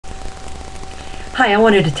Hi, I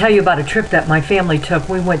wanted to tell you about a trip that my family took.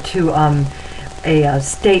 We went to a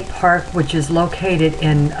state park which is located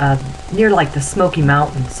in near like the Smoky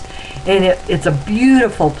Mountains. And it's a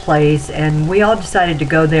beautiful place, and we all decided to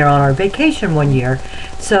go there on our vacation one year.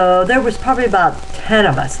 So there was probably about 10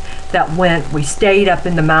 of us that went. We stayed up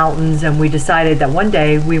in the mountains, and we decided that one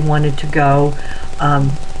day we wanted to go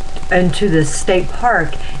into this state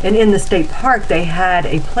park. And in the state park they had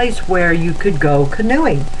a place where you could go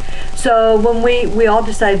canoeing. So when we all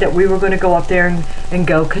decided that we were going to go up there and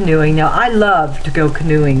go canoeing. Now I love to go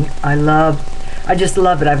canoeing. I just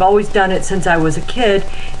love it. I've always done it since I was a kid,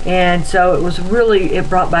 and so it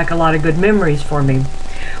brought back a lot of good memories for me.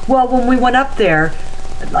 Well, when we went up there,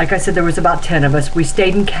 like I said, there was about 10 of us. We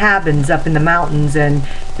stayed in cabins up in the mountains, and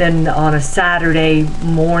then on a Saturday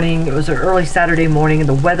morning, it was an early Saturday morning, and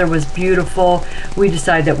the weather was beautiful. We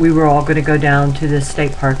decided that we were all going to go down to this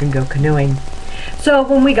state park and go canoeing. So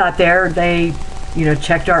when we got there, they,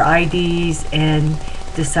 checked our IDs and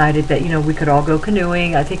decided that, we could all go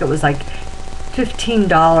canoeing. I think it was like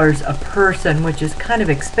 $15 a person, which is kind of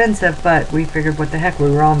expensive, but we figured, what the heck,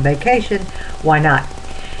 we were on vacation, why not?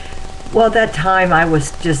 Well, at that time I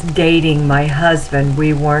was just dating my husband.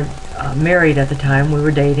 We weren't married at the time. We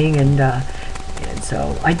were dating, and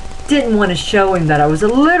so I didn't want to show him that I was a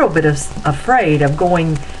little bit afraid of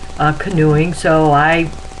going canoeing, so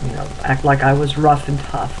I act like I was rough and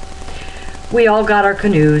tough. We all got our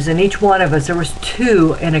canoes, and each one of us, there was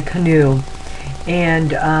two in a canoe, and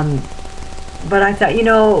but I thought,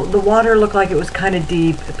 the water looked like it was kind of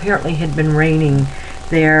deep. Apparently it had been raining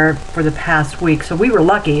there for the past week, so we were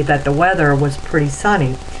lucky that the weather was pretty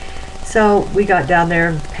sunny. So we got down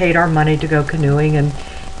there, paid our money to go canoeing, and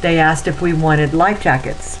they asked if we wanted life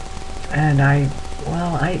jackets. And I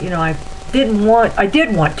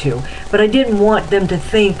did want to, but I didn't want them to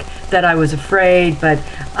think that I was afraid, but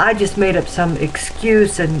I just made up some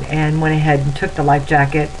excuse and went ahead and took the life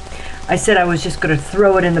jacket. I said I was just going to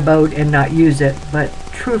throw it in the boat and not use it, but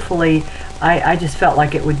truthfully, I just felt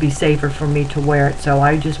like it would be safer for me to wear it, so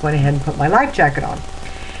I just went ahead and put my life jacket on.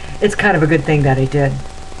 It's kind of a good thing that I did.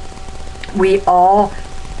 We all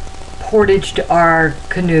portaged our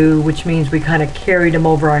canoe, which means we kind of carried them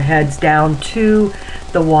over our heads down to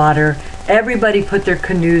the water. Everybody put their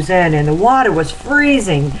canoes in, and the water was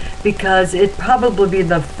freezing because it'd probably be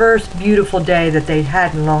the first beautiful day that they'd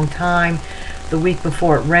had in a long time. The week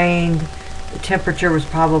before it rained. The temperature was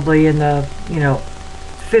probably in the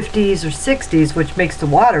 50s or 60s, which makes the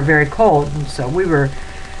water very cold, and so we were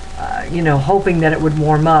hoping that it would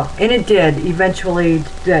warm up, and it did. Eventually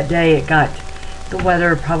that day the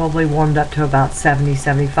weather probably warmed up to about 70,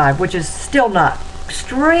 75, which is still not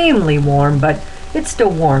extremely warm, but it's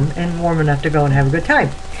still warm, and warm enough to go and have a good time.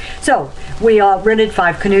 So we rented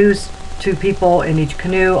 5 canoes, 2 people in each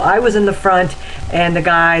canoe. I was in the front, and the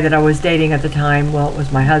guy that I was dating at the time, well, it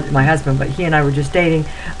was my husband, but he and I were just dating.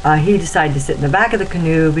 He decided to sit in the back of the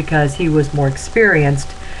canoe because he was more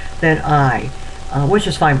experienced than I, which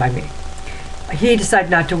is fine by me. He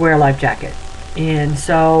decided not to wear a life jacket, and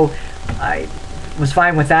so I was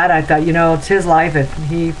fine with that. I thought, it's his life. If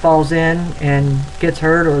he falls in and gets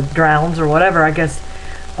hurt or drowns or whatever, I guess,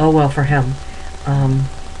 oh well for him.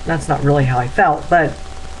 That's not really how I felt, but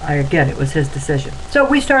again, it was his decision. So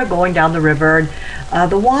we started going down the river,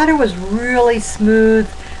 and the water was really smooth.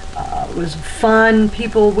 It was fun.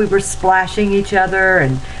 We were splashing each other,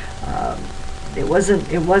 and it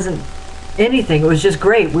wasn't anything. It was just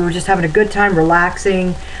great. We were just having a good time,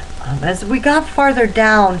 relaxing. As we got farther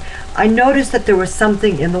down, I noticed that there was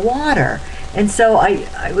something in the water, and so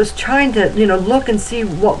I was trying to look and see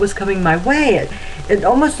what was coming my way. It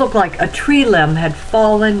almost looked like a tree limb had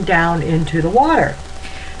fallen down into the water.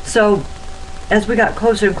 So as we got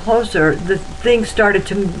closer and closer, the thing started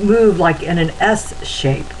to move like in an S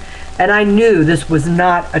shape, and I knew this was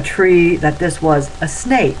not a tree, that this was a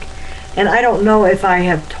snake. And I don't know if I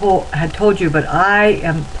had told you, but I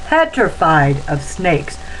am petrified of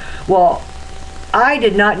snakes. Well, I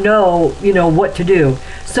did not know, what to do.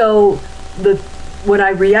 So when I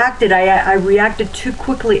reacted, I reacted too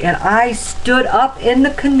quickly, and I stood up in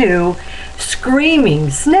the canoe screaming,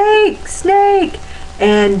 "Snake! Snake!"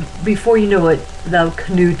 And before you knew it, the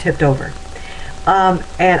canoe tipped over.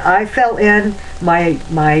 And I fell in.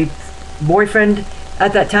 My boyfriend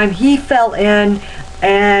at that time, he fell in,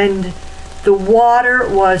 and the water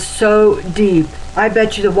was so deep. I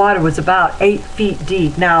bet you the water was about 8 feet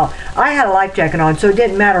deep. Now, I had a life jacket on, so it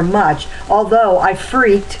didn't matter much, although I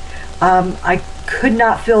freaked. I could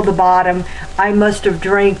not feel the bottom. I must have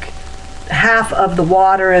drank half of the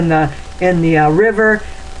water in the river.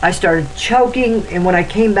 I started choking, and when I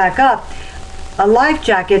came back up, a life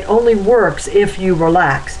jacket only works if you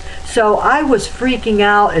relax. So I was freaking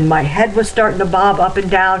out and my head was starting to bob up and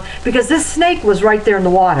down because this snake was right there in the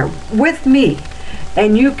water with me.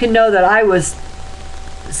 And you can know that I was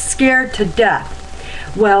scared to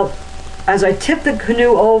death. Well, as I tipped the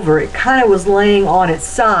canoe over, it kind of was laying on its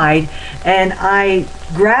side, and I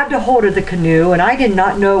grabbed a hold of the canoe, and I did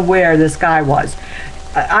not know where this guy was.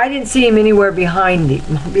 I didn't see him anywhere behind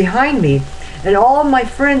me. And all my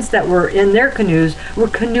friends that were in their canoes were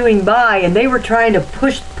canoeing by, and they were trying to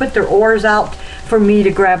put their oars out for me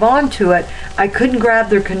to grab onto it. I couldn't grab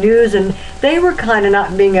their canoes, and they were kind of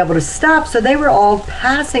not being able to stop, so they were all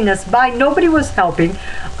passing us by. Nobody was helping.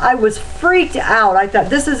 I was freaked out. I thought,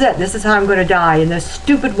 this is it. This is how I'm going to die in this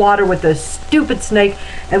stupid water with this stupid snake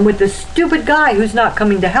and with this stupid guy who's not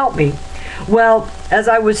coming to help me. Well, as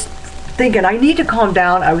I was thinking, I need to calm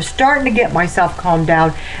down, I was starting to get myself calmed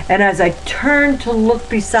down, and as I turned to look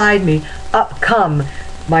beside me, up come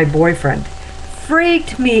my boyfriend.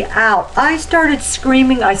 Freaked me out. I started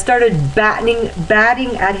screaming. I started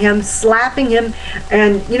batting at him, slapping him,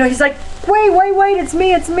 and he's like, wait, it's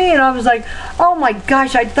me. And I was like, oh my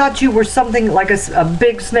gosh, I thought you were something like a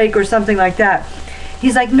big snake or something like that.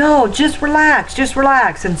 He's like, no, just relax.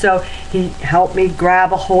 And so he helped me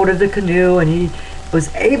grab a hold of the canoe, and he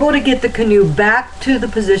was able to get the canoe back to the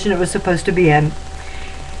position it was supposed to be in.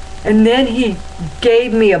 And then he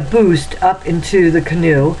gave me a boost up into the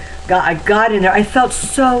canoe. I got in there. I felt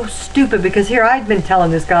so stupid because here I'd been telling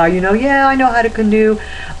this guy, yeah, I know how to canoe.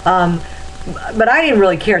 But I didn't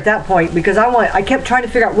really care at that point because I kept trying to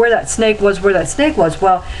figure out where that snake was.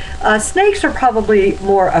 Well, snakes are probably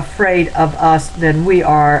more afraid of us than we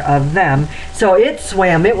are of them. So it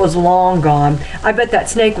swam. It was long gone. I bet that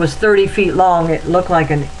snake was 30 feet long. It looked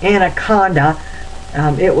like an anaconda.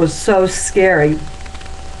 It was so scary.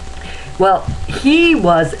 Well, he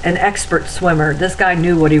was an expert swimmer. This guy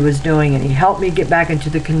knew what he was doing, and he helped me get back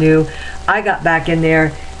into the canoe. I got back in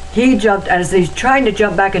there. He jumped, as he's trying to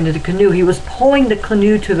jump back into the canoe, he was pulling the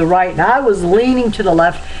canoe to the right, and I was leaning to the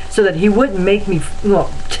left so that he wouldn't make me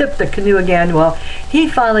tip the canoe again. Well, he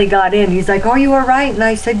finally got in. He's like, are you all right? And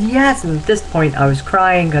I said, yes. And at this point, I was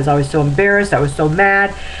crying because I was so embarrassed. I was so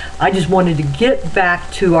mad. I just wanted to get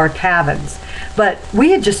back to our cabins. But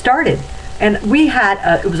we had just started, and we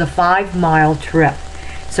had, it was a 5-mile trip.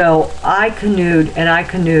 So I canoed, and I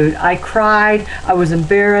canoed. I cried. I was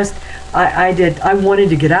embarrassed. I wanted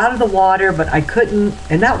to get out of the water, but I couldn't,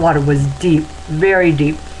 and that water was deep, very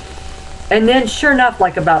deep. And then sure enough,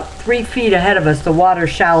 like about 3 feet ahead of us, the water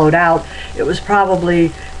shallowed out. It was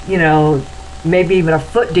probably, maybe even a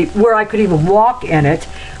foot deep, where I could even walk in it.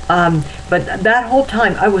 But that whole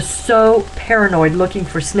time, I was so paranoid looking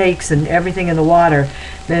for snakes and everything in the water.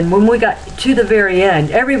 Then when we got to the very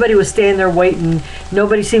end, everybody was standing there waiting.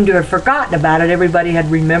 Nobody seemed to have forgotten about it. Everybody had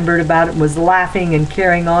remembered about it, was laughing and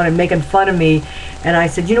carrying on and making fun of me. And I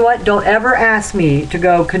said, you know what? Don't ever ask me to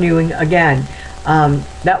go canoeing again.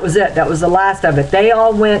 That was it. That was the last of it. They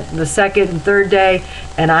all went the second and third day,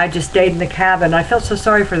 and I just stayed in the cabin. I felt so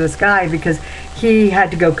sorry for this guy because he had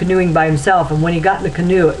to go canoeing by himself, and when he got in the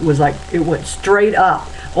canoe, it was like it went straight up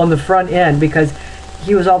on the front end because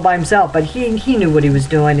he was all by himself, but he knew what he was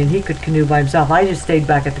doing, and he could canoe by himself. I just stayed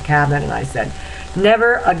back at the cabin, and I said,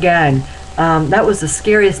 never again. That was the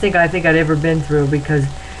scariest thing I think I'd ever been through because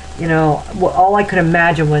all I could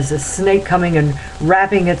imagine was a snake coming and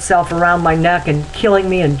wrapping itself around my neck and killing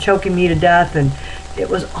me and choking me to death, and it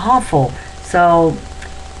was awful. So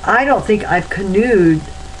I don't think I've canoed,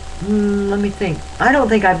 let me think. I don't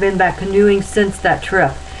think I've been back canoeing since that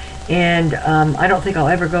trip, and I don't think I'll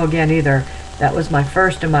ever go again either. That was my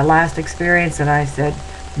first and my last experience, and I said,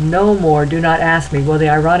 no more, do not ask me. Well, the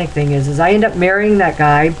ironic thing is I ended up marrying that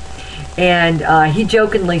guy. And he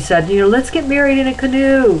jokingly said, let's get married in a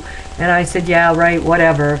canoe. And I said, yeah, right,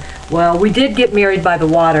 whatever. Well, we did get married by the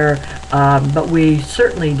water, but we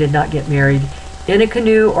certainly did not get married in a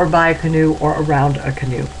canoe or by a canoe or around a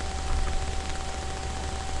canoe.